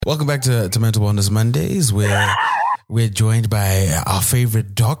Welcome back to Mental Wellness Mondays, where we're joined by our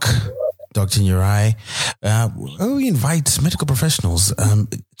favorite doc, Dr. Nyarai. We invite medical professionals,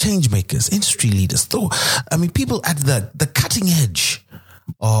 change makers, industry leaders, people at the cutting edge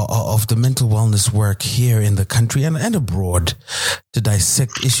of the mental wellness work here in the country and abroad to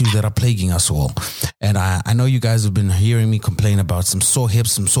dissect issues that are plaguing us all. And I know you guys have been hearing me complain about some sore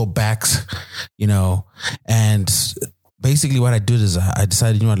hips, some sore backs, and basically what I did is I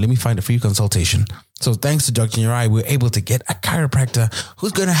decided, let me find a free consultation. So thanks to Dr. Nyarai, we're able to get a chiropractor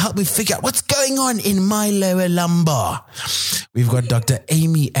who's going to help me figure out what's going on in my lower lumbar. We've got Dr.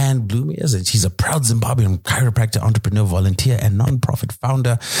 Amy Ann Blumiers, and she's a proud Zimbabwean chiropractor, entrepreneur, volunteer, and non-profit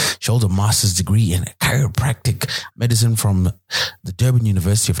founder. She holds a master's degree in chiropractic medicine from the Durban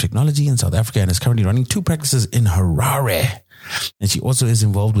University of Technology in South Africa and is currently running 2 practices in Harare. And she also is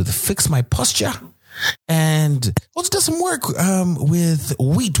involved with Fix My Posture, and also does some work with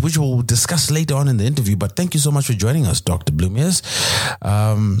wheat, which we'll discuss later on in the interview. But thank you so much for joining us, Dr. Blumiers.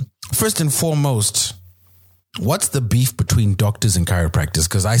 First and foremost, what's the beef between doctors and chiropractors?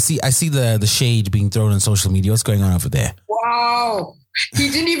 Because I see the shade being thrown on social media. What's going on over there? Wow.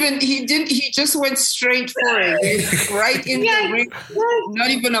 He just went straight for it. Right in the ring.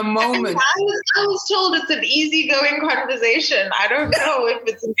 Not even a moment. I was told it's an easygoing conversation. I don't know if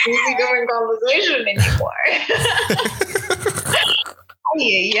it's an easygoing conversation anymore.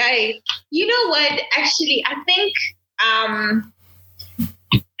 Yay. You know what? Actually, I think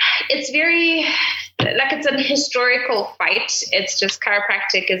it's very... it's a historical fight. It's just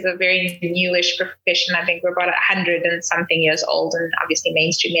chiropractic is a very newish profession. I think we're about 100 and something years old, and obviously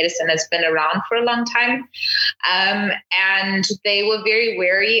mainstream medicine has been around for a long time. And they were very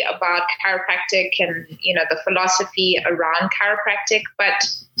wary about chiropractic and, the philosophy around chiropractic, but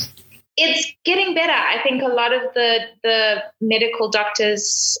it's getting better. I think a lot of the medical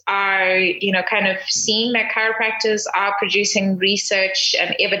doctors are, kind of seeing that chiropractors are producing research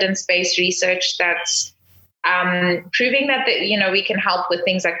and evidence-based research that's proving that, we can help with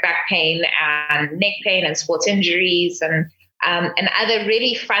things like back pain and neck pain and sports injuries and other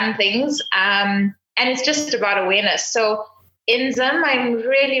really fun things. And it's just about awareness. So in Zim, I'm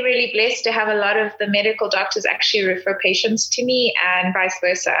really, really blessed to have a lot of the medical doctors actually refer patients to me and vice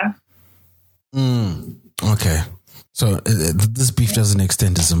versa. Okay. So this beef doesn't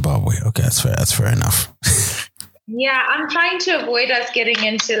extend to Zimbabwe. Okay, that's fair enough. Yeah, I'm trying to avoid us getting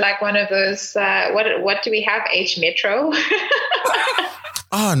into like one of those, what do we have? H Metro?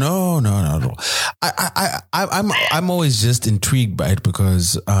 Oh, no. I'm always just intrigued by it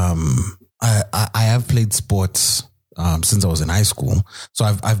because I have played sports since I was in high school. So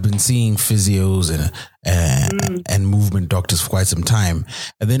I've been seeing physios and movement doctors for quite some time.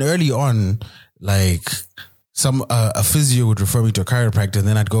 And then early on, like a physio would refer me to a chiropractor, and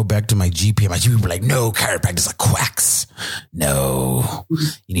then I'd go back to my GP, and my GP would be like, no, chiropractors are quacks. No,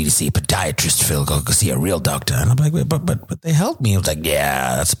 you need to see a podiatrist, Phil. Go see a real doctor. And I'm like, wait, but they helped me. I was like,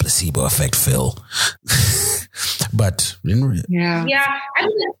 yeah, that's a placebo effect, Phil. But yeah, I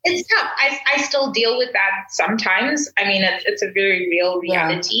mean, it's tough. I still deal with that sometimes. I mean, it's a very real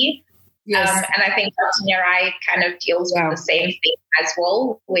reality. Yes. And I think Dr. Nyarai kind of deals with the same thing as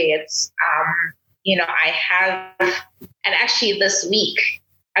well, where it's, I have, and actually this week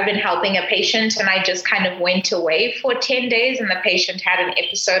I've been helping a patient, and I just kind of went away for 10 days, and the patient had an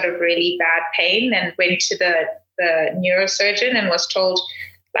episode of really bad pain and went to the neurosurgeon and was told,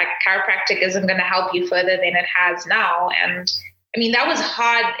 like, chiropractic isn't going to help you further than it has now. And I mean, that was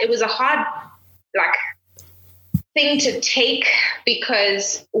hard. It was a hard, thing to take,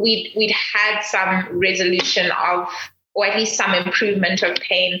 because we'd had some resolution of, or at least some improvement of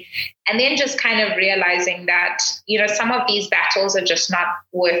pain. And then just kind of realizing that, some of these battles are just not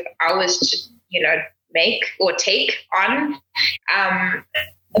worth ours to, make or take on.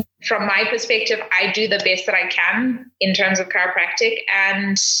 From my perspective, I do the best that I can in terms of chiropractic,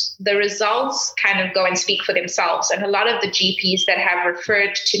 and the results kind of go and speak for themselves. And a lot of the GPs that have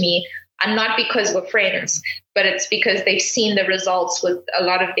referred to me are not because we're friends, but it's because they've seen the results with a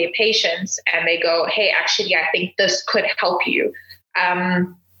lot of their patients, and they go, hey, actually, I think this could help you.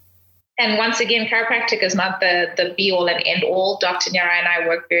 And once again, chiropractic is not the be all and end all. Dr. Nyarai and I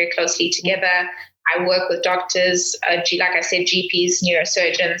work very closely together. I work with doctors, like I said, GPs,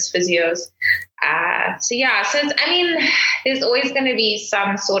 neurosurgeons, physios. There's always going to be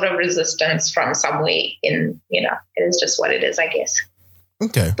some sort of resistance from somewhere in, it is just what it is, I guess.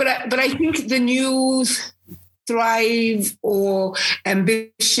 Okay. But I think the new thrive or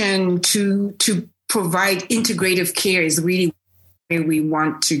ambition to provide integrative care is really we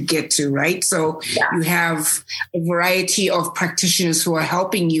want to get to, right? So you have a variety of practitioners who are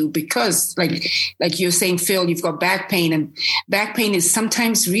helping you because like you're saying, Phil, you've got back pain, and back pain is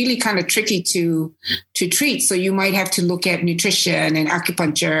sometimes really kind of tricky to treat. So you might have to look at nutrition and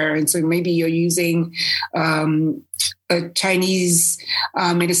acupuncture. And so maybe you're using a Chinese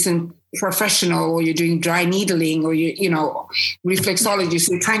medicine professional, or you're doing dry needling, or reflexology.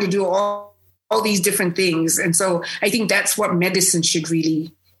 So you're trying to do all these different things. And so I think that's what medicine should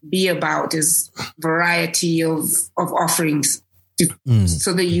really be about, is variety of offerings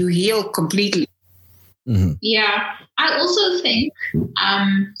so that you heal completely. Mm-hmm. Yeah. I also think,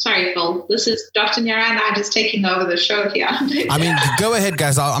 sorry, Phil, this is Dr. Nyarai and I just taking over the show here. I mean, go ahead,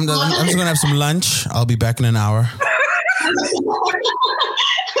 guys. I'm just going to have some lunch. I'll be back in an hour.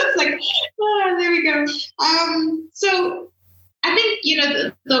 It's like, there we go. So I think,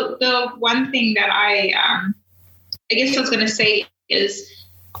 the one thing that I guess I was going to say is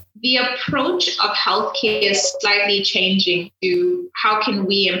the approach of healthcare is slightly changing to how can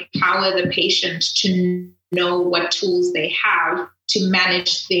we empower the patient to know what tools they have to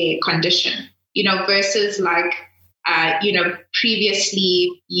manage their condition, versus like,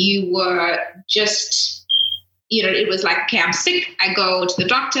 previously you were just, it was like, okay, I'm sick. I go to the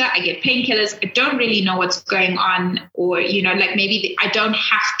doctor, I get painkillers. I don't really know what's going on. Or, like maybe I don't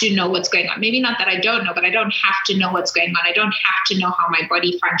have to know what's going on. Maybe not that I don't know, but I don't have to know what's going on. I don't have to know how my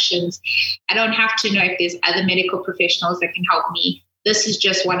body functions. I don't have to know if there's other medical professionals that can help me. This is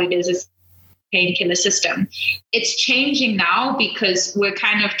just what it is. It's painkiller system. It's changing now because we're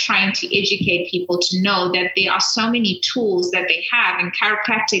kind of trying to educate people to know that there are so many tools that they have, and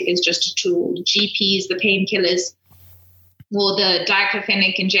chiropractic is just a tool. The GPs, the painkillers, or the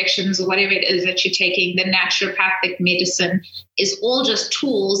diclofenac injections, or whatever it is that you're taking, the naturopathic medicine is all just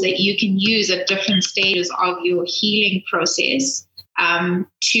tools that you can use at different stages of your healing process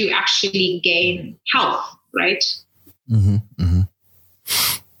to actually gain health, right? Mm-hmm, mm-hmm.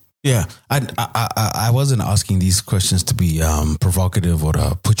 Yeah, I wasn't asking these questions to be provocative or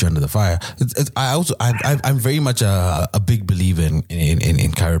to put you under the fire. I'm very much a big believer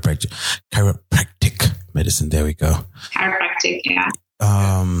in chiropractic medicine. There we go. Chiropractic, yeah.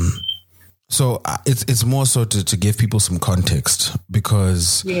 So it's more so to give people some context,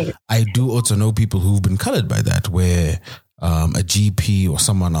 because I do also know people who've been colored by that, where a GP or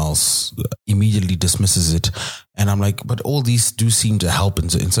someone else immediately dismisses it. And I'm like, but all these do seem to help in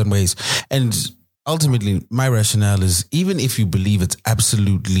certain ways. And ultimately, my rationale is, even if you believe it's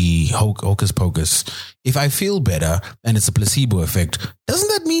absolutely hocus pocus, if I feel better and it's a placebo effect, doesn't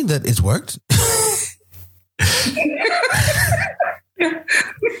that mean that it's worked?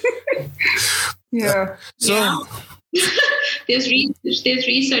 Yeah. So there's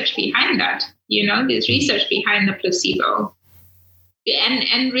research behind that. There's research behind the placebo.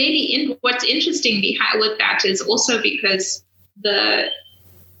 And really, what's interesting with that is also because the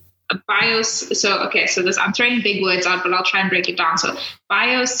so this, I'm throwing big words out, but I'll try and break it down. So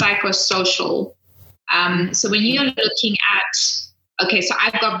biopsychosocial. So when you're looking at, okay, so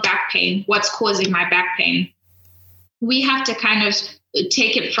I've got back pain. What's causing my back pain? We have to kind of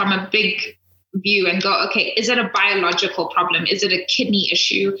take it from a big view and go, okay, is it a biological problem? Is it a kidney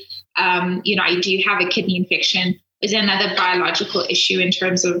issue? Do you have a kidney infection? Is there another biological issue in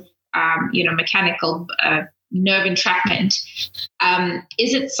terms of, mechanical nerve entrapment?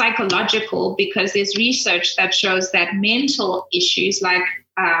 Is it psychological? Because there's research that shows that mental issues like,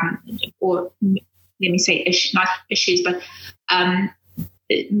 or let me say not issues, but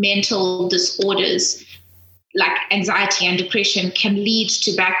mental disorders like anxiety and depression can lead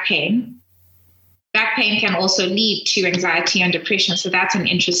to back pain. Back pain can also lead to anxiety and depression. So that's an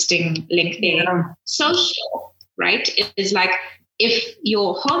interesting link there. Yeah. Social, right? It is like if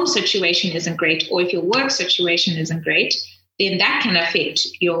your home situation isn't great, or if your work situation isn't great, then that can affect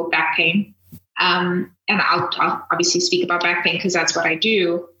your back pain. And I'll obviously speak about back pain because that's what I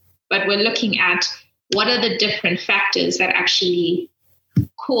do. But we're looking at what are the different factors that actually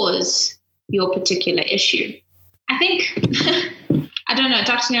cause your particular issue. I think, I don't know,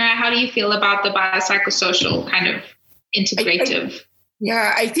 Dr. Nyarai, how do you feel about the biopsychosocial kind of integrative?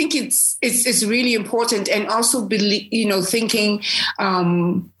 I think it's really important, and also thinking,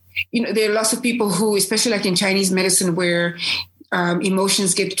 there are lots of people who, especially like in Chinese medicine, where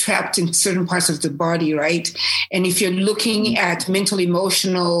emotions get trapped in certain parts of the body, right? And if you're looking at mental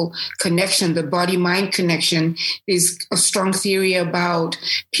emotional connection, the body mind connection, there's a strong theory about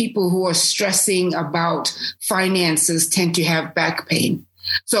people who are stressing about finances tend to have back pain.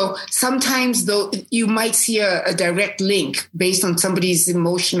 So sometimes, though, you might see a direct link based on somebody's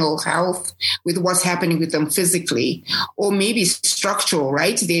emotional health with what's happening with them physically, or maybe structural,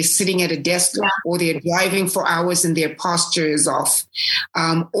 right? They're sitting at a desk or they're driving for hours and their posture is off.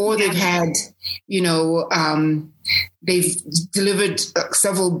 Or they've had, they've delivered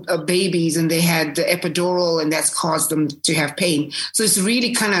several babies and they had the epidural and that's caused them to have pain. So it's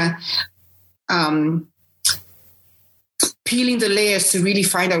really kind of peeling the layers to really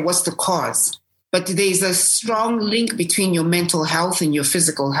find out what's the cause. But there's a strong link between your mental health and your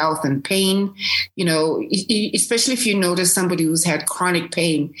physical health and pain. Especially if you notice somebody who's had chronic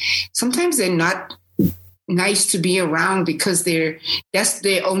pain, sometimes they're not nice to be around because that's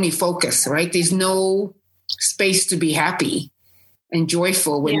their only focus, right? There's no space to be happy and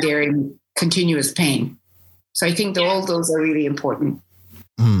joyful when they're in continuous pain. So I think all those are really important.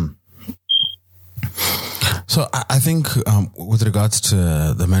 So I think with regards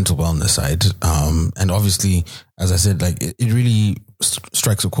to the mental wellness side, and obviously, as I said, like it really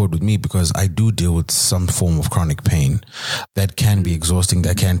strikes a chord with me because I do deal with some form of chronic pain that can be exhausting,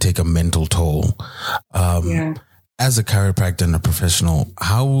 that can take a mental toll. As a chiropractor and a professional,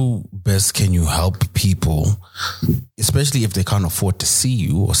 how best can you help people, especially if they can't afford to see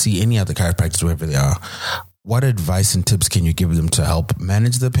you or see any other chiropractors wherever they are? What advice and tips can you give them to help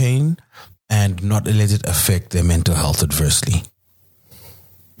manage the pain and not let it affect their mental health adversely?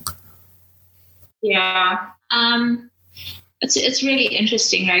 Yeah. It's really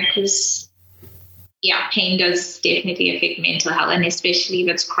interesting, right? Because, pain does definitely affect mental health, and especially if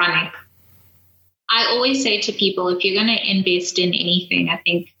it's chronic. I always say to people, if you're going to invest in anything, I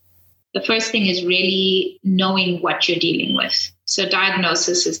think the first thing is really knowing what you're dealing with. So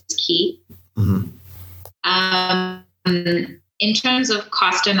diagnosis is key. Mm-hmm. In terms of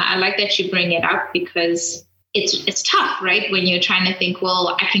cost, and I like that you bring it up because it's tough, right? When you're trying to think,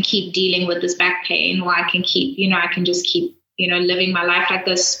 well, I can keep dealing with this back pain, or I can keep, I can just keep, living my life like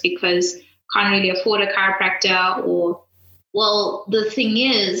this because can't really afford a chiropractor. Or, well, the thing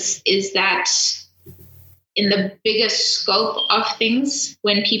is that in the biggest scope of things,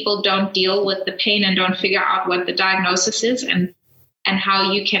 when people don't deal with the pain and don't figure out what the diagnosis is and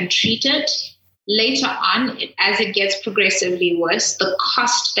how you can treat it, later on, as it gets progressively worse, the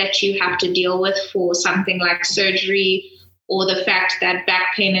cost that you have to deal with for something like surgery, or the fact that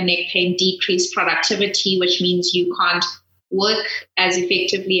back pain and neck pain decrease productivity, which means you can't work as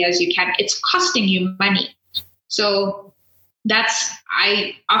effectively as you can, it's costing you money. So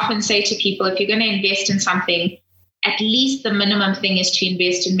I often say to people, if you're going to invest in something, at least the minimum thing is to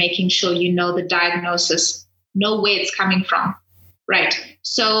invest in making sure you know the diagnosis, know where it's coming from. Right.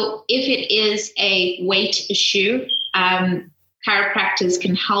 So if it is a weight issue, chiropractors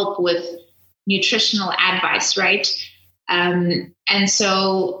can help with nutritional advice, right? And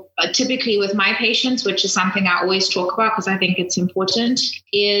so typically with my patients, which is something I always talk about because I think it's important,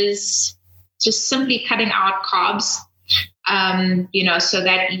 is just simply cutting out carbs, so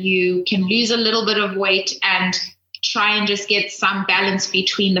that you can lose a little bit of weight and try and just get some balance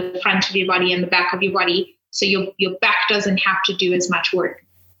between the front of your body and the back of your body. So your back doesn't have to do as much work.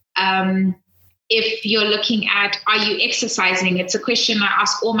 If you're looking at, are you exercising? It's a question I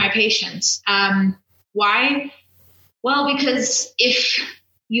ask all my patients. Why? Well, because if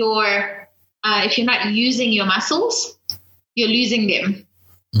you're not using your muscles, you're losing them.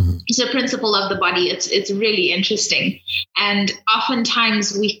 Mm-hmm. It's a principle of the body. It's really interesting. And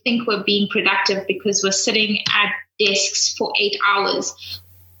oftentimes we think we're being productive because we're sitting at desks for 8 hours.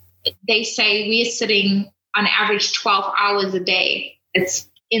 They say we're sitting on average 12 hours a day. It's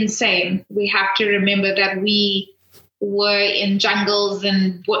insane. We have to remember that we were in jungles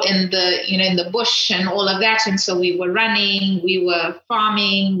and in the bush and all of that. And so we were running, we were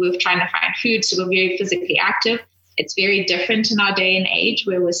farming, we were trying to find food. So we're very physically active. It's very different in our day and age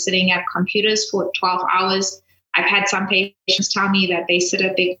where we're sitting at computers for 12 hours. I've had some patients tell me that they sit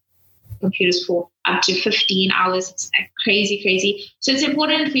at their computers for up to 15 hours. It's crazy. So it's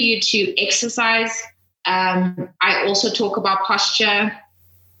important for you to exercise. I also talk about posture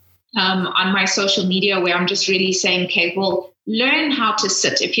on my social media, where I'm just really saying, okay, well, learn how to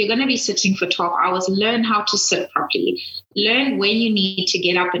sit. If you're going to be sitting for 12 hours, learn how to sit properly. Learn when you need to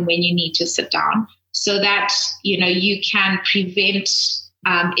get up and when you need to sit down, so that, you can prevent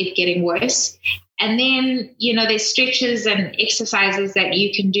it getting worse. And then, there's stretches and exercises that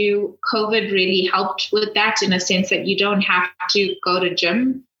you can do. COVID really helped with that, in a sense that you don't have to go to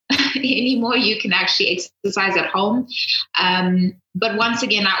gym anymore. You can actually exercise at home. But once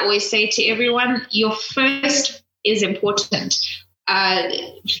again, I always say to everyone, your first is important.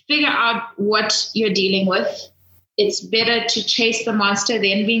 Figure out what you're dealing with. it's better to chase the monster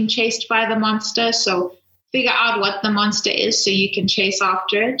than being chased by the monster. So figure out what the monster is so you can chase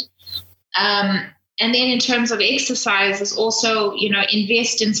after it. And then in terms of exercise is also,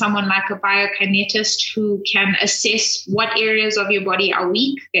 invest in someone like a biokinetist who can assess what areas of your body are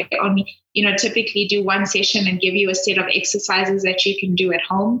weak. They only, typically do one session and give you a set of exercises that you can do at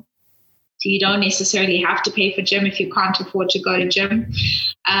home. So you don't necessarily have to pay for gym if you can't afford to go to gym.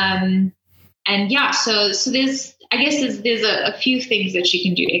 So there's a few things that you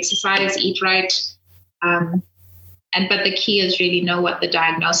can do: exercise, eat right, but the key is really know what the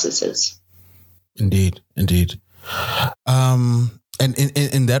diagnosis is. Indeed. And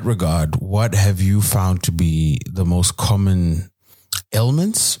in that regard, what have you found to be the most common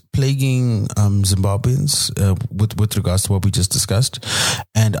ailments plaguing Zimbabweans with regards to what we just discussed?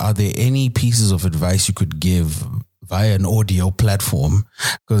 And are there any pieces of advice you could give via an audio platform?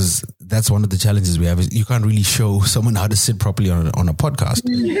 Because that's one of the challenges we have, is you can't really show someone how to sit properly on a podcast.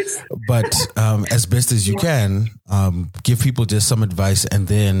 But as best as you can, give people just some advice, and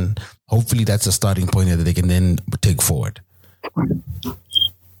then hopefully that's a starting point that they can then take forward.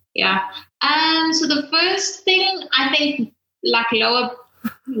 Yeah. So the first thing, I think, so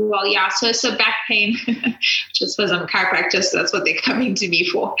back pain, just because I'm a chiropractor, so that's what they're coming to me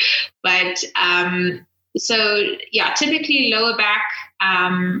for. But typically lower back,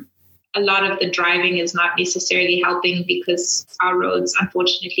 a lot of the driving is not necessarily helping because our roads,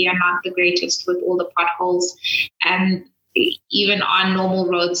 unfortunately, are not the greatest with all the potholes. And even on normal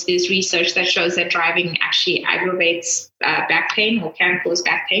roads, there's research that shows that driving actually aggravates back pain or can cause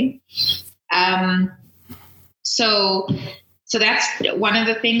back pain. So that's one of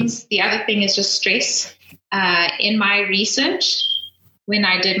the things. The other thing is just stress. In my research, when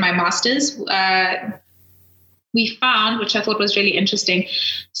I did my master's, we found, which I thought was really interesting.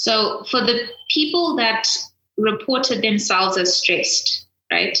 So for the people that reported themselves as stressed,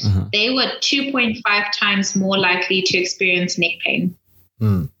 right, they were 2.5 times more likely to experience neck pain.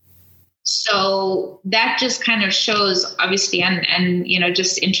 So that just kind of shows, obviously, and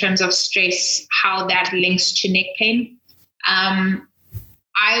just in terms of stress, how that links to neck pain.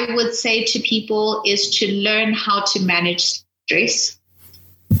 I would say to people is to learn how to manage stress.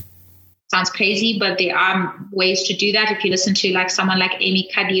 Sounds crazy, but there are ways to do that. If you listen to someone like Amy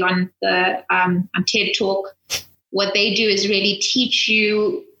Cuddy on TED Talk, what they do is really teach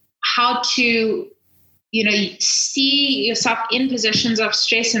you how to, see yourself in positions of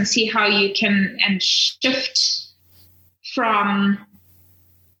stress and see how you can and shift from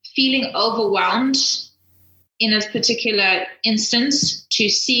feeling overwhelmed in a particular instance to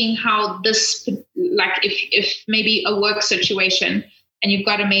seeing how this, if maybe a work situation and you've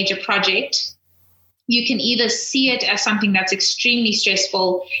got a major project, you can either see it as something that's extremely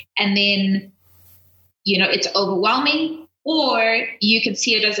stressful and then, it's overwhelming, or you can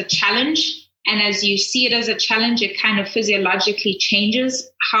see it as a challenge. And as you see it as a challenge, it kind of physiologically changes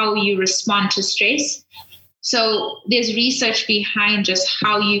how you respond to stress. So there's research behind just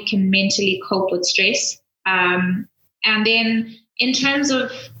how you can mentally cope with stress. And then in terms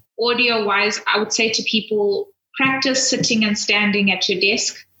of audio wise, I would say to people, practice sitting and standing at your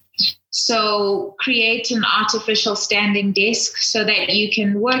desk. So create an artificial standing desk so that you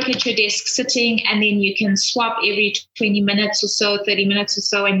can work at your desk sitting, and then you can swap every 20 minutes or so, 30 minutes or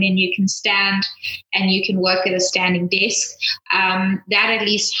so, and then you can stand and you can work at a standing desk. That at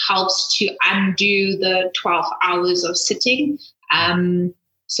least helps to undo the 12 hours of sitting.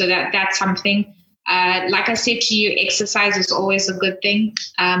 So that's something. Like I said to you, exercise is always a good thing.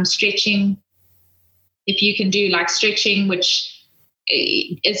 Stretching, if you can do stretching, which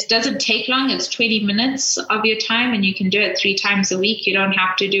it doesn't take long. It's 20 minutes of your time, and you can do it 3 times a week. You don't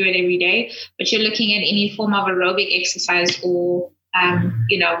have to do it every day, but you're looking at any form of aerobic exercise or,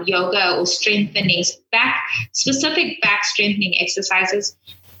 yoga or strengthening, specific back strengthening exercises.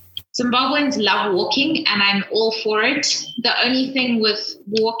 Zimbabweans love walking, and I'm all for it. The only thing with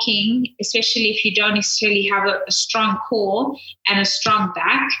walking, especially if you don't necessarily have a strong core and a strong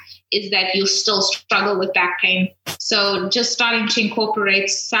back, is that you'll still struggle with back pain. So just starting to incorporate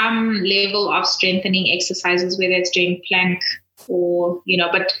some level of strengthening exercises, whether it's doing plank or,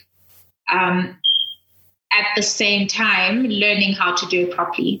 but at the same time, learning how to do it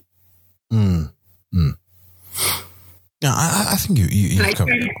properly. Yeah, I think you've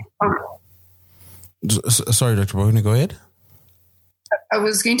covered it. Sorry, Dr. Bogani, go ahead. I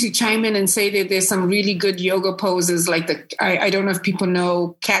was going to chime in and say that there's some really good yoga poses, like I don't know if people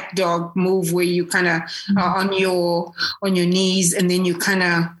know cat dog move, where you kind of on your knees, and then you kind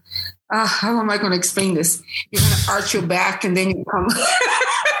of how am I going to explain this? You kind of arch your back and then you come.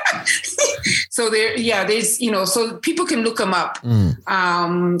 So there's, so people can look them up.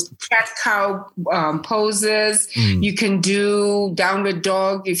 Cat cow poses. You can do downward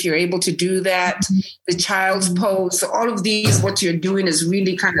dog if you're able to do that. The child's pose. So all of these, what you're doing is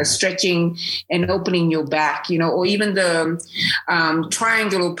really kind of stretching and opening your back, or even the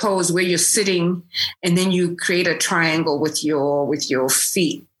triangular pose where you're sitting and then you create a triangle with your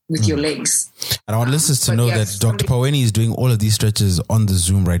feet, with your legs. And I want listeners to know that Dr. Poweni is doing all of these stretches on the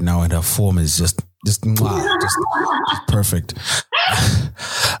Zoom right now, and her form is just perfect.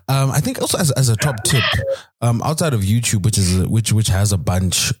 I think also as a top tip, outside of YouTube, which has a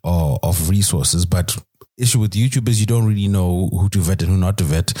bunch of resources, but issue with YouTube is you don't really know who to vet and who not to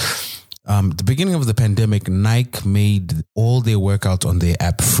vet. The beginning of the pandemic, Nike made all their workouts on their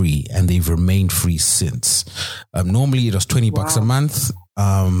app free, and they've remained free since. Normally it was $20 a month.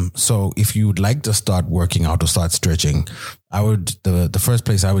 So if you would like to start working out or start stretching, the first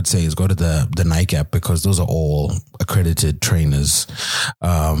place I would say is go to the Nike app, because those are all accredited trainers.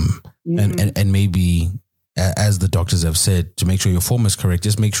 And maybe, as the doctors have said, to make sure your form is correct,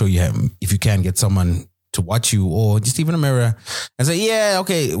 just make sure if you can, get someone to watch you, or just even a mirror and say, yeah,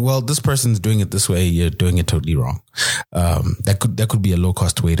 okay, well, this person's doing it this way, you're doing it totally wrong. That could be a low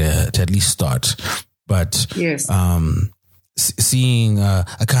cost way to at least start. But yes. Seeing a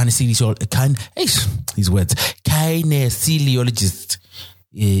kinesiologist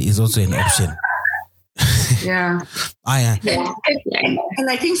is also an option. Yeah. And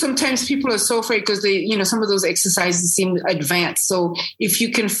I think sometimes people are so afraid because some of those exercises seem advanced. So if you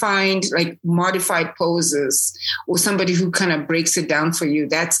can find like modified poses or somebody who kind of breaks it down for you,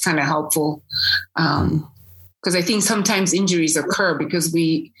 that's kind of helpful. Because I think sometimes injuries occur because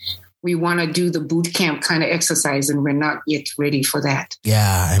we want to do the boot camp kind of exercise and we're not yet ready for that.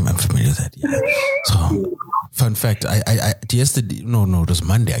 Yeah, I'm familiar with that. Yeah. So, fun fact, I yesterday, no, it was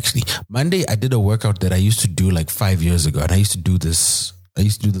Monday actually. Monday, I did a workout that I used to do like 5 years ago, and I used to do this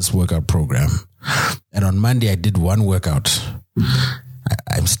workout program. And on Monday, I did one workout.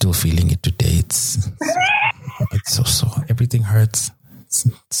 I'm still feeling it today. It's so sore. Everything hurts. It's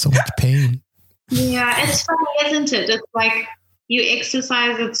so much pain. Yeah, it's funny, isn't it? It's like, you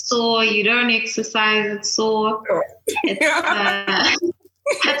exercise, it's sore. You don't exercise, it's sore. It's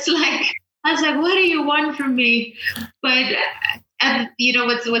like, I was like, what do you want from me? But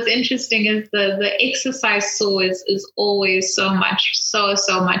what's interesting is the exercise sore is always so much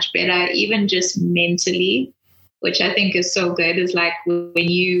better, even just mentally, which I think is so good. Is like when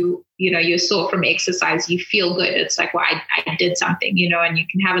you're sore from exercise, you feel good. It's like, well, I did something, and you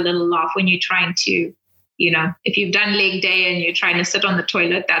can have a little laugh when you're trying to. If you've done leg day and you're trying to sit on the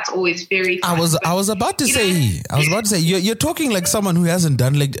toilet, that's always very fun. I was about to say, you're talking like someone who hasn't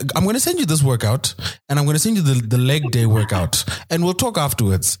done leg. I'm going to send you this workout, and I'm going to send you the leg day workout, and we'll talk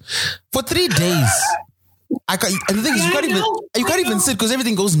afterwards. For 3 days. And the thing is, you can't even sit because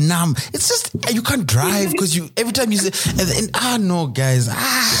everything goes numb. It's just, you can't drive because every time you sit, no, guys,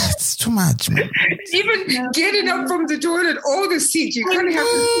 it's too much, man. Even getting up from the toilet or the seat, you kind of have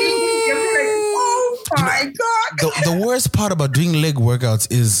to think, you're like, oh my God. The worst part about doing leg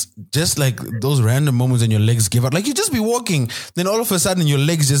workouts is just like those random moments when your legs give out. Like you just be walking, then all of a sudden your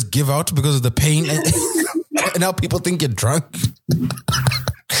legs just give out because of the pain. And now people think you're drunk.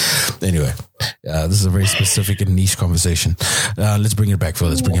 Anyway, this is a very specific and niche conversation. Let's bring it back, Phil.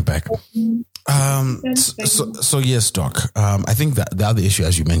 Let's bring it back. So yes, Doc. I think that the other issue,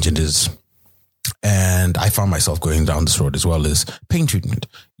 as you mentioned, is, and I found myself going down this road as well, is pain treatment.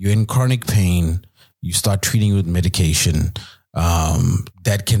 You're in chronic pain. You start treating you with medication.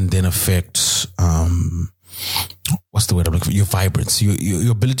 That can then affect, what's the word I'm looking for? Your vibrance,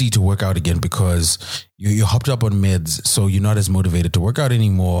 your ability to work out again, because you're hopped up on meds, so you're not as motivated to work out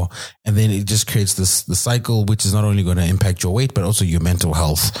anymore. And then it just creates the cycle, which is not only going to impact your weight, but also your mental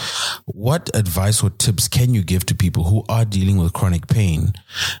health. What advice or tips can you give to people who are dealing with chronic pain?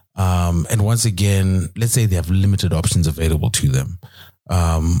 And once again, let's say they have limited options available to them.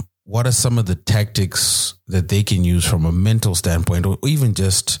 What are some of the tactics that they can use from a mental standpoint, or even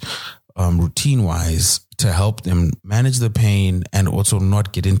just routine-wise, to help them manage the pain and also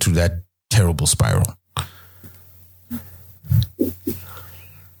not get into that terrible spiral?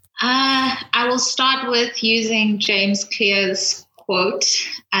 I will start with using James Clear's quote.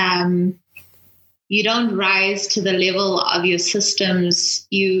 You don't rise to the level of your systems.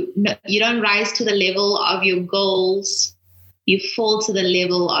 You don't rise to the level of your goals. You fall to the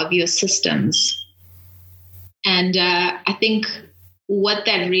level of your systems. And I think what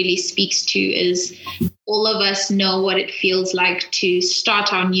that really speaks to is all of us know what it feels like to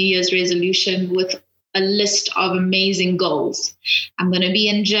start our New Year's resolution with a list of amazing goals. I'm going to be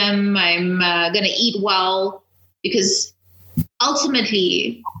in gym. I'm going to eat well, because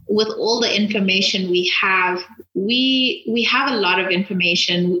ultimately, with all the information we have a lot of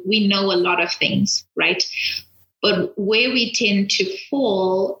information. We know a lot of things, right? But where we tend to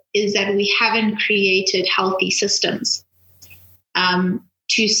fall is that we haven't created healthy systems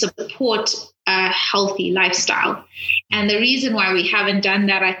to support a healthy lifestyle. And the reason why we haven't done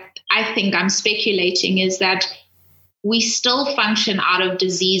that, I think I'm speculating, is that we still function out of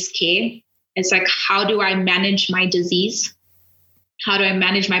disease care. It's like, how do I manage my disease? How do I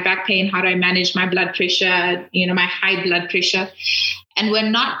manage my back pain? How do I manage my blood pressure, my high blood pressure? And we're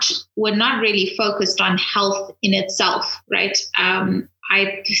not really focused on health in itself, right?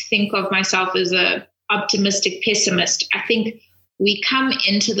 I think of myself as a optimistic pessimist. I think we come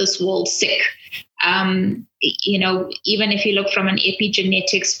into this world sick. Even if you look from an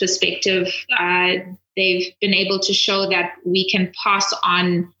epigenetics perspective, they've been able to show that we can pass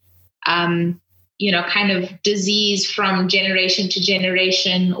on, kind of disease from generation to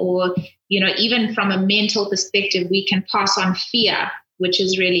generation, or, even from a mental perspective, we can pass on fear, which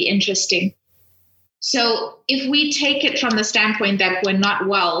is really interesting. So if we take it from the standpoint that we're not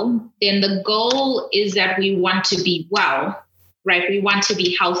well, then the goal is that we want to be well, right? We want to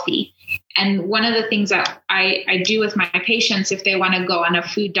be healthy. And one of the things that I do with my patients, if they want to go on a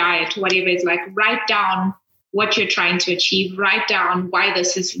food diet, whatever, is like, write down what you're trying to achieve, write down why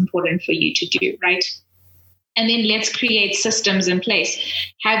this is important for you to do, right? And then let's create systems in place.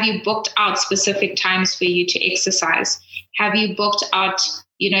 Have you booked out specific times for you to exercise? Have you booked out,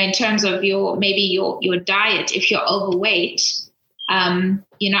 in terms of your diet, if you're overweight, I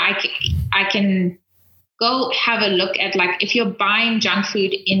can go have a look at, like, if you're buying junk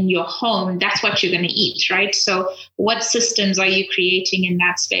food in your home, that's what you're going to eat, right? So what systems are you creating in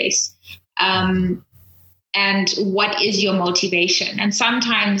that space? And what is your motivation? And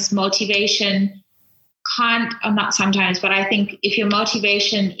sometimes motivation not sometimes, but I think if your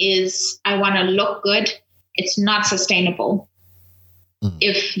motivation is, I want to look good, it's not sustainable.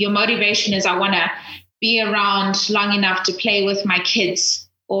 If your motivation is, I want to be around long enough to play with my kids,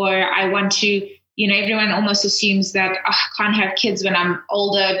 or I want to, everyone almost assumes that I can't have kids when I'm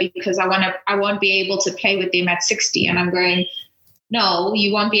older because I won't be able to play with them at 60. And I'm going, no,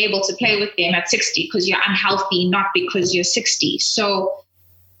 you won't be able to play with them at 60 because you're unhealthy, not because you're 60. So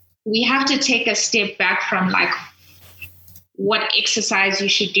we have to take a step back from, like, what exercise you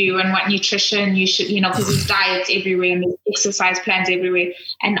should do and what nutrition you should, because there's diets everywhere and there's exercise plans everywhere,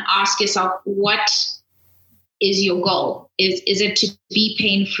 and ask yourself, what is your goal? Is it to be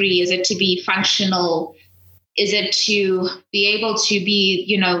pain-free? Is it to be functional? Is it to be able to be,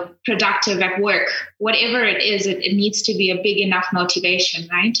 productive at work? Whatever it is, it needs to be a big enough motivation,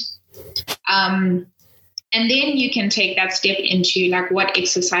 right? And then you can take that step into, like, what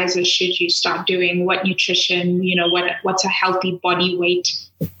exercises should you start doing? What nutrition, what's a healthy body weight,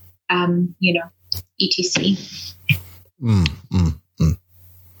 etc.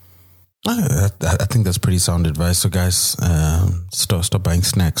 I think that's pretty sound advice. So guys, stop buying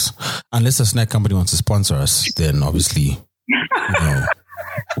snacks. Unless a snack company wants to sponsor us, then obviously,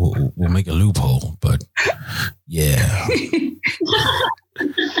 we'll make a loophole. But yeah.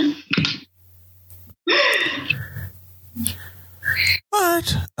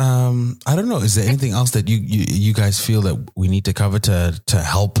 But I don't know. Is there anything else that you guys feel that we need to cover to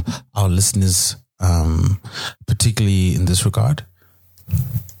help our listeners, particularly in this regard?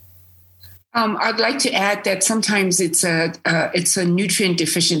 I'd like to add that sometimes it's a nutrient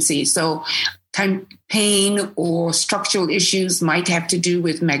deficiency. So pain or structural issues might have to do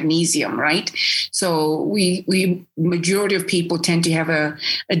with magnesium, right? So we majority of people tend to have a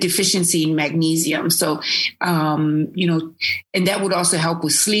deficiency in magnesium. So, and that would also help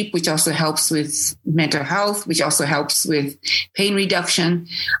with sleep, which also helps with mental health, which also helps with pain reduction.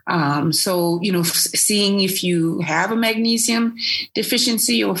 Seeing if you have a magnesium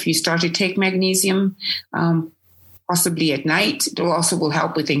deficiency or if you start to take magnesium, possibly at night, it also will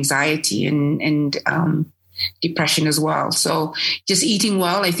help with anxiety and depression as well. So just eating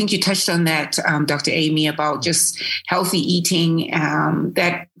well, I think you touched on that, Dr. Amy, about just healthy eating.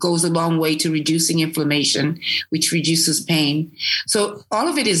 That goes a long way to reducing inflammation, which reduces pain. So all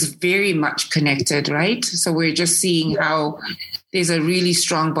of it is very much connected, right? So we're just seeing how there's a really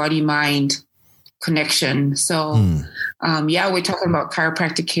strong body-mind connection. So, we're talking about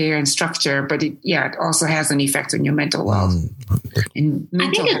chiropractic care and structure, but it also has an effect on your mental health. And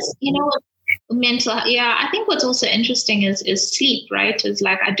mental I think it's, mental. Yeah. I think what's also interesting is sleep, right? It's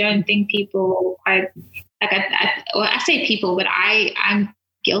like, I don't think people I say people, but I'm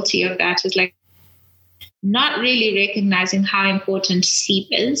guilty of that. It's like, not really recognizing how important sleep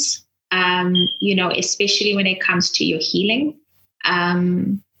is, especially when it comes to your healing.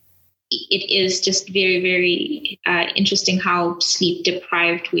 It is just very, very interesting how sleep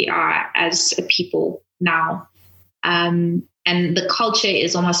deprived we are as a people now. And the culture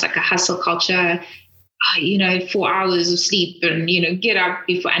is almost like a hustle culture, 4 hours of sleep and, get up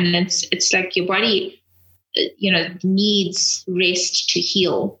before. And it's like your body, needs rest to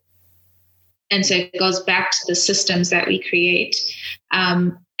heal. And so it goes back to the systems that we create.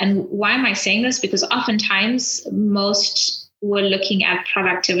 And why am I saying this? Because oftentimes we're looking at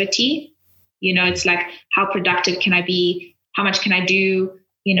productivity. It's like, how productive can I be? How much can I do?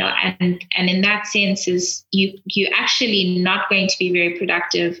 And in that sense is you're actually not going to be very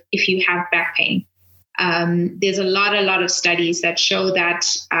productive if you have back pain. There's a lot of studies that show that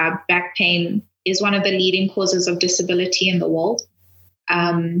back pain is one of the leading causes of disability in the world.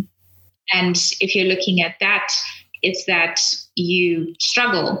 And if you're looking at that, it's that you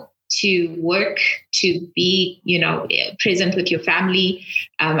struggle to work, to be, present with your family.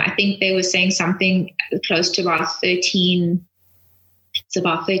 I think they were saying something close to about 13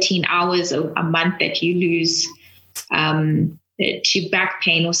 hours a month that you lose to back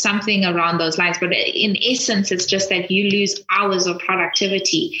pain or something around those lines. But in essence, it's just that you lose hours of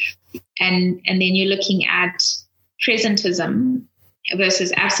productivity. And then you're looking at presentism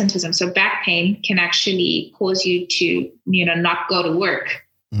versus absentism. So back pain can actually cause you to, not go to work,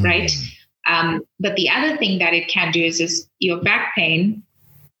 right? But the other thing that it can do is your back pain,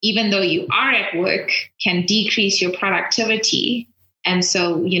 even though you are at work, can decrease your productivity. And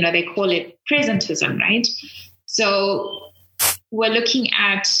so, they call it presentism, right? So we're looking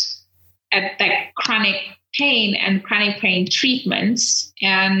at that chronic pain and chronic pain treatments.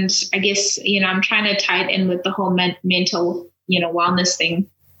 And I guess, I'm trying to tie it in with the whole mental, wellness thing,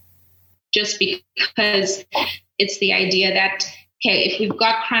 just because it's the idea that, okay, if we've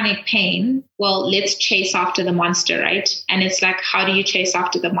got chronic pain, well, let's chase after the monster, right? And it's like, how do you chase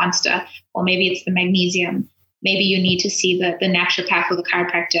after the monster? Or maybe it's the magnesium. Maybe you need to see the naturopath or the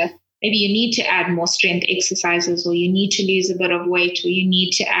chiropractor. Maybe you need to add more strength exercises, or you need to lose a bit of weight, or you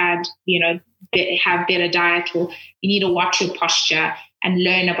need to add, have better diet, or you need to watch your posture and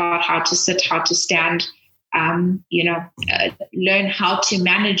learn about how to sit, how to stand, learn how to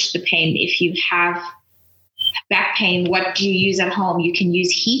manage the pain. If you have back pain, what do you use at home? You can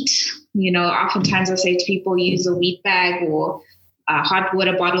use heat. Oftentimes I say to people, use a wheat bag or a hot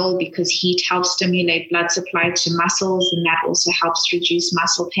water bottle, because heat helps stimulate blood supply to muscles, and that also helps reduce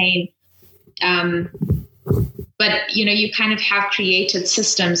muscle pain. But, you kind of have created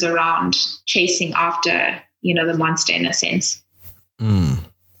systems around chasing after, the monster in a sense.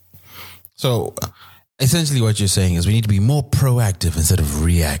 So essentially what you're saying is we need to be more proactive instead of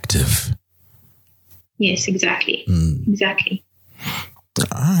reactive. Yes, exactly. Exactly.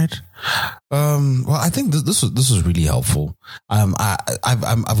 All right. Well, I think this was really helpful. I've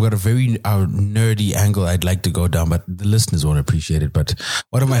got a very nerdy angle I'd like to go down, but the listeners won't appreciate it. But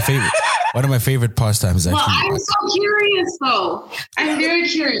one of my favorite pastimes actually. Well, I'm so curious though. I'm very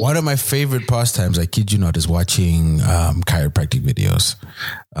curious. One of my favorite pastimes, I kid you not, is watching chiropractic videos.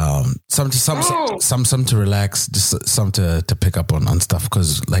 Some to relax, just some to pick up on stuff.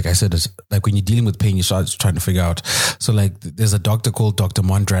 Because like I said, it's like when you're dealing with pain, you start trying to figure out. So like there's a doctor called Dr.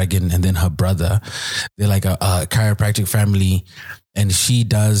 Mondragon, and then her brother. They're like a chiropractic family. And she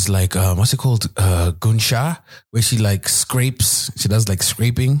does like, what's it called? Gunsha, where she like scrapes. She does like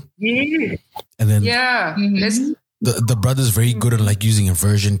scraping. Yeah. And then the brother's very good at like using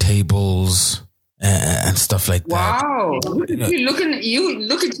inversion tables and stuff like that. Wow. Look at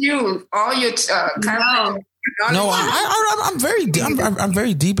you. All your chiropractic. No, I'm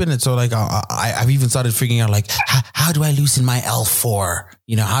very deep in it. So like, I've even started figuring out like, how do I loosen my L4?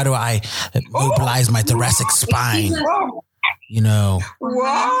 How do I mobilize my thoracic spine? Wow.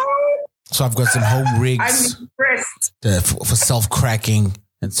 So I've got some home rigs for self-cracking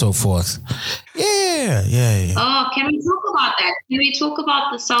and so forth. Yeah. Oh, can we talk about that? Can we talk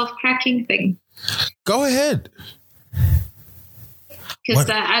about the self-cracking thing? Go ahead. Because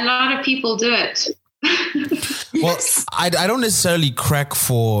a lot of people do it. Well, I don't necessarily crack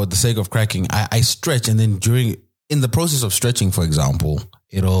for the sake of cracking. I stretch, and then in the process of stretching, for example,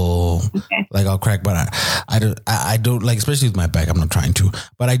 it'll like I'll crack, but I don't like, especially with my back, I'm not trying to,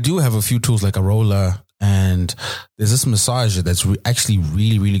 but I do have a few tools like a roller, and there's this massager that's actually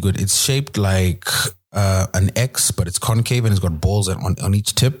really, really good. It's shaped like an X, but it's concave and it's got balls on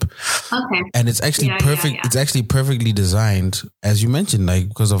each tip. Okay. And it's actually perfect. Yeah. It's actually perfectly designed, as you mentioned, like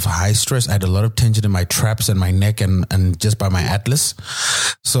because of high stress. I had a lot of tension in my traps and my neck and just by my atlas.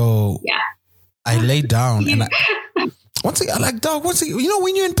 So I lay down and once again, like, dog, you know,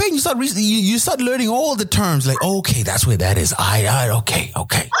 when you're in pain, you start learning all the terms. Like, okay, that's where that is. Okay.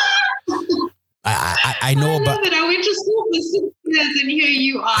 I know about it. I went to school for 6 years and here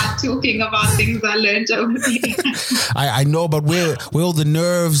you are talking about things I learned over there. I know about where all the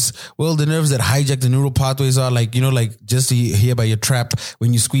nerves that hijack the neural pathways are, like, you know, like just here by your trap,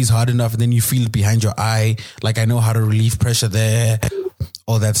 when you squeeze hard enough and then you feel it behind your eye. Like, I know how to relieve pressure there,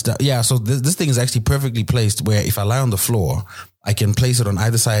 all that stuff. Yeah. So this thing is actually perfectly placed where if I lie on the floor, I can place it on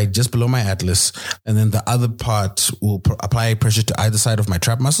either side just below my atlas. And then the other part will apply pressure to either side of my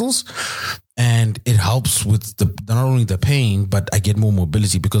trap muscles. And it helps with not only the pain, but I get more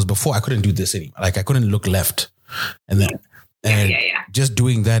mobility because before I couldn't do this anymore. Like I couldn't look left. And then just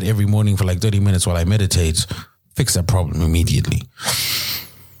doing that every morning for like 30 minutes while I meditate fix that problem immediately.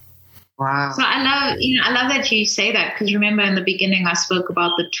 Wow. So I love that you say that, because remember in the beginning I spoke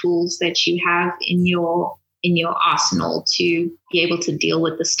about the tools that you have in your arsenal to be able to deal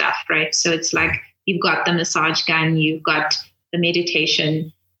with the stuff, right? So it's like you've got the massage gun, you've got the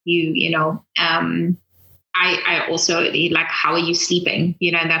meditation, I also like, how are you sleeping?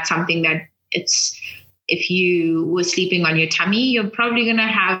 You know, that's something that if you were sleeping on your tummy, you're probably going to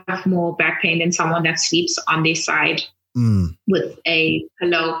have more back pain than someone that sleeps on their side with a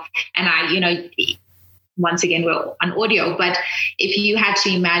pillow. And once again, we're on audio, but if you had to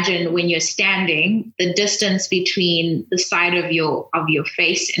imagine when you're standing, the distance between the side of your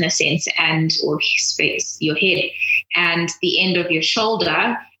face, in a sense, or space, your head, and the end of your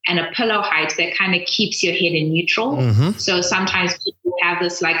shoulder, and a pillow height that kind of keeps your head in neutral. Mm-hmm. So sometimes people have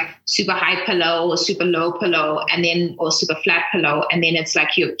this like super high pillow or super low pillow or super flat pillow. And then it's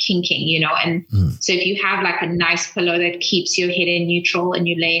like you're kinking, you know? And so if you have like a nice pillow that keeps your head in neutral and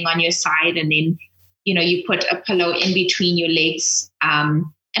you're laying on your side, and then, you know, you put a pillow in between your legs. And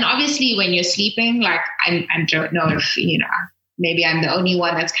obviously when you're sleeping, like I don't know if, you know, maybe I'm the only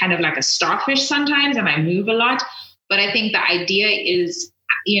one that's kind of like a starfish sometimes and I move a lot. But I think the idea is,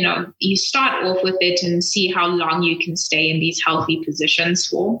 you know, you start off with it and see how long you can stay in these healthy positions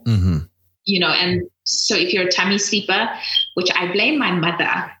for, you know. And so if you're a tummy sleeper, which I blame my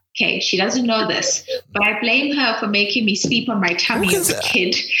mother, okay, she doesn't know this, but I blame her for making me sleep on my tummy as a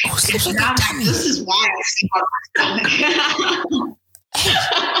kid. This is why I sleep on my stomach.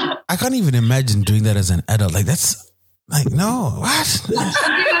 I can't even imagine doing that as an adult. Like, that's like, no, what?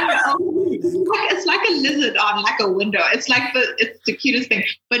 It's like a lizard on like a window. It's the cutest thing.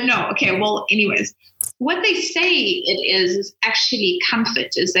 But no, okay, well, anyways, what they say it is actually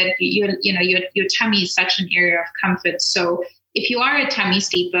comfort, is that your tummy is such an area of comfort. So if you are a tummy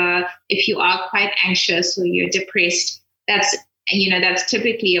sleeper, if you are quite anxious or you're depressed, that's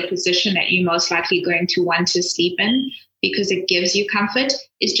typically a position that you're most likely going to want to sleep in, because it gives you comfort.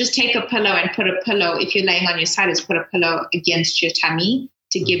 Is just take a pillow and put a pillow, if you're laying on your side, is put a pillow against your tummy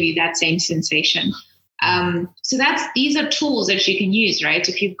to give you that same sensation. So these are tools that you can use, right?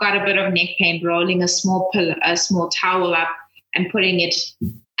 If you've got a bit of neck pain, rolling a small towel up and putting it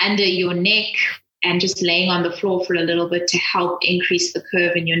under your neck and just laying on the floor for a little bit to help increase the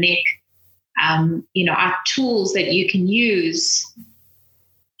curve in your neck, are tools that you can use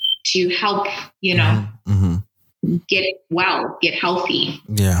to help, get healthy.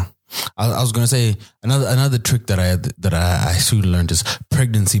 Yeah. I was going to say another trick that I soon learned is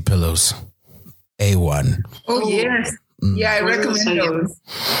pregnancy pillows. A1. Oh yes. Yeah, I recommend those.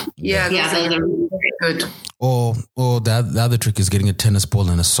 Yeah, those are really good. Or the other trick is getting a tennis ball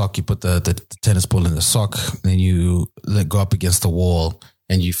in a sock. You put the tennis ball in the sock, then you go up against the wall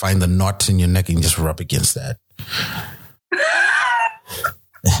and you find the knot in your neck and you just rub against that.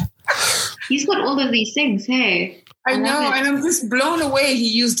 He's got all of these things, hey. I know, and I'm just blown away. He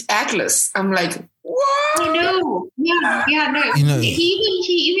used Atlas. I'm like, what? I know. Yeah, no. You know,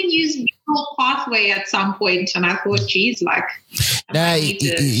 he even used neural pathway at some point, and I thought, geez, like,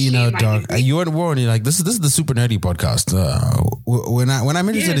 dog. You weren't warned. Like, this is the super nerdy podcast. When I'm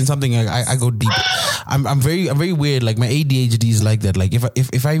interested in something, I go deep. I'm very weird. Like my ADHD is like that. Like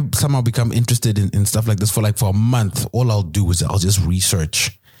if I somehow become interested in stuff like this for a month, all I'll do is I'll just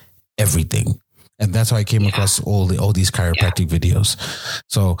research everything. And that's how I came across all these chiropractic videos.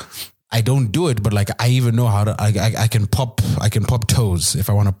 So I don't do it, but like I even know how to. I can pop toes if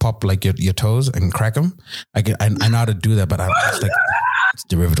I want to pop like your toes and crack them. I know how to do that, but I'm just like, it's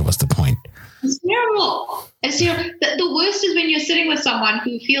derivative. What's the point? It's terrible. The worst is when you're sitting with someone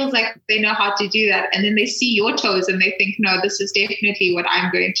who feels like they know how to do that, and then they see your toes and they think, no, this is definitely what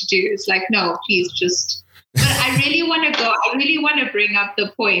I'm going to do. It's like, no, please just. But I really want to bring up the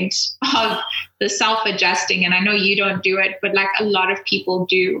point of the self-adjusting. And I know you don't do it, but like a lot of people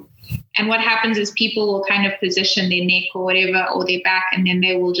do. And what happens is people will kind of position their neck or whatever, or their back, and then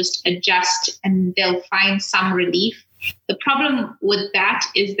they will just adjust and they'll find some relief. The problem with that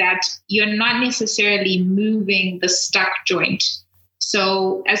is that you're not necessarily moving the stuck joint.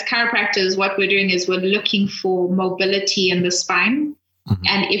 So as chiropractors, what we're doing is we're looking for mobility in the spine. Mm-hmm.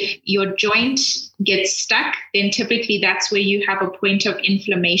 And if your joint gets stuck, then typically that's where you have a point of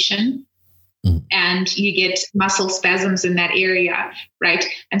inflammation. And you get muscle spasms in that area, right?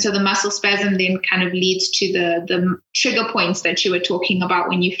 And so the muscle spasm then kind of leads to the trigger points that you were talking about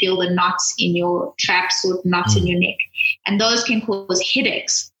when you feel the knots in your traps or knots in your neck. And those can cause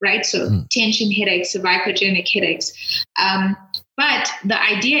headaches, right? So tension headaches, cervicogenic headaches. But the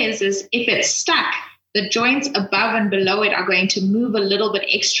idea is if it's stuck, the joints above and below it are going to move a little bit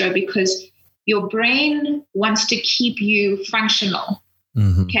extra because your brain wants to keep you functional.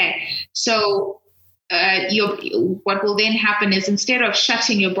 Mm-hmm. Okay, so what will then happen is instead of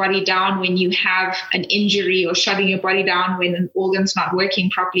shutting your body down when you have an injury or shutting your body down when an organ's not working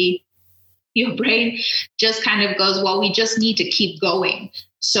properly, your brain just kind of goes, well, we just need to keep going.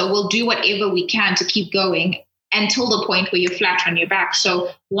 So we'll do whatever we can to keep going until the point where you're flat on your back.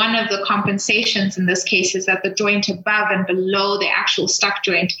 So one of the compensations in this case is that the joint above and below the actual stuck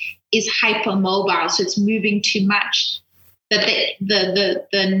joint is hypermobile, so it's moving too much. That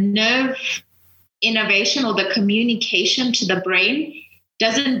the nerve innervation or the communication to the brain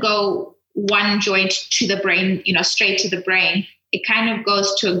doesn't go one joint to the brain, straight to the brain. It kind of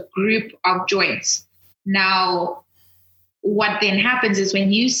goes to a group of joints. Now, what then happens is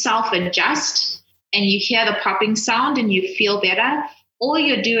when you self-adjust and you hear the popping sound and you feel better, all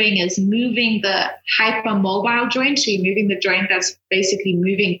you're doing is moving the hypermobile joint. So you're moving the joint that's basically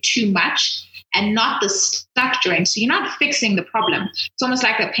moving too much, and not the stuck joint. So you're not fixing the problem. It's almost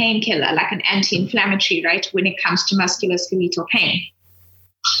like a painkiller, like an anti-inflammatory, right, when it comes to musculoskeletal pain.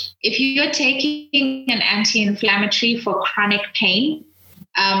 If you're taking an anti-inflammatory for chronic pain,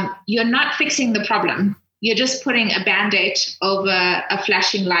 you're not fixing the problem. You're just putting a Band-Aid over a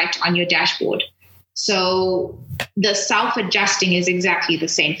flashing light on your dashboard. So the self-adjusting is exactly the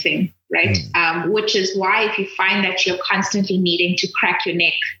same thing, right? Which is why if you find that you're constantly needing to crack your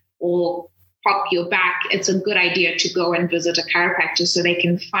neck or pop your back, it's a good idea to go and visit a chiropractor so they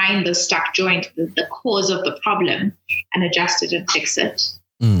can find the stuck joint, the cause of the problem, and adjust it and fix it.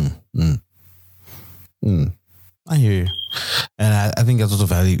 I hear you. And I think that's also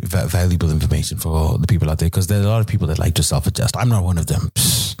valuable information for the people out there, because there are a lot of people that like to self-adjust. I'm not one of them.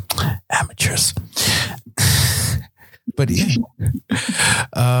 Amateurs. But yeah.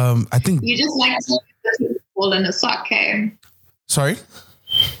 I think... You just like to ball in a sock, eh? Sorry?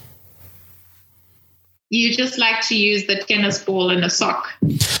 You just like to use the tennis ball in a sock.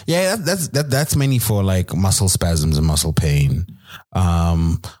 Yeah, that's mainly for like muscle spasms and muscle pain.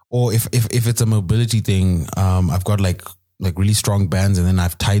 Or if it's a mobility thing, I've got like really strong bands and then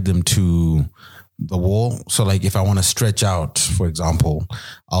I've tied them to the wall. So like if I want to stretch out, for example,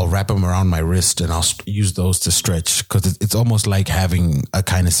 I'll wrap them around my wrist and I'll use those to stretch, because it's almost like having a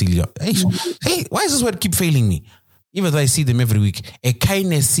kinesio. Hey, why does this word keep failing me? Even though I see them every week, a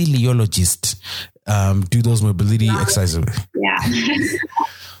kinesiologist do those mobility exercises. Yeah.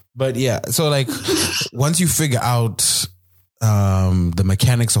 But yeah, so like once you figure out the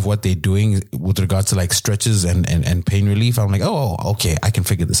mechanics of what they're doing with regards to like stretches and pain relief, I'm like, oh, okay, I can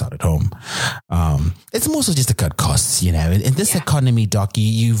figure this out at home. It's mostly just to cut costs, In this economy, Doc,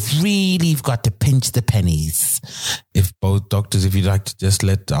 you've really got to pinch the pennies. If both doctors, if you'd like to just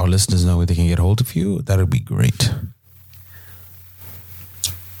let our listeners know where they can get hold of you, that would be great.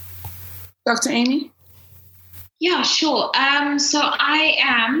 Dr. Amy? Yeah, sure. So I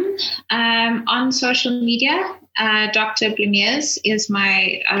am on social media. Dr. Blumiers is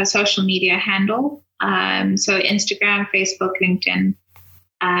my social media handle. So Instagram, Facebook, LinkedIn.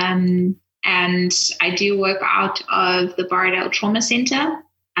 And I do work out of the Borrowdale Trauma Center.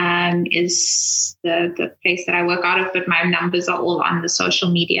 Is the place that I work out of, but my numbers are all on the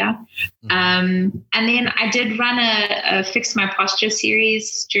social media. And then I did run a Fix My Posture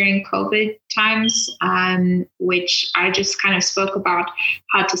series during COVID times, which I just kind of spoke about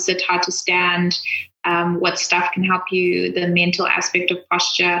how to sit, how to stand, what stuff can help you, the mental aspect of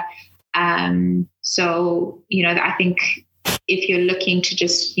posture. So, I think if you're looking to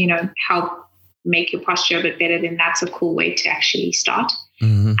just, help make your posture a bit better, then that's a cool way to actually start.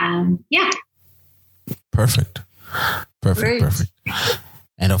 Yeah. Perfect.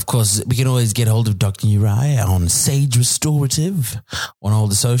 And of course, we can always get hold of Dr. Uriah on Sage Restorative on all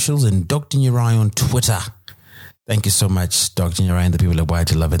the socials, and Dr. Uriah on Twitter. Thank you so much, Dr. Uriah, and the people at Wired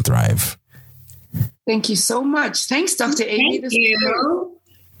to Love and Thrive. Thank you so much. Thanks, Dr. Amy. Thank you.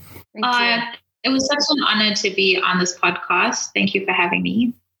 Thank you. It was such an honor to be on this podcast. Thank you for having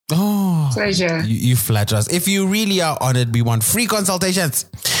me. Oh, pleasure. You flatter us. If you really are honored, we want free consultations.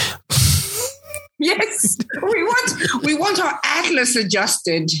 Yes, we want our atlas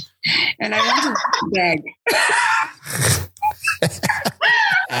adjusted, and I want a bag.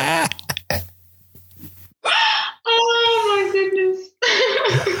 Oh my goodness.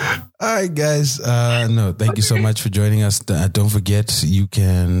 All right, guys. No, thank you so much for joining us. Don't forget, you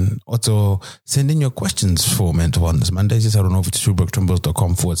can also send in your questions for Mental Wellness Mondays. Just head on over to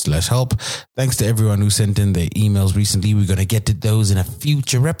TrueBrookTrimbos.com/help. Thanks to everyone who sent in their emails recently. We're going to get to those in a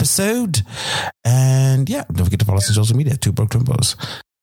future episode. And yeah, don't forget to follow us on social media, 2 Broke Trimbos.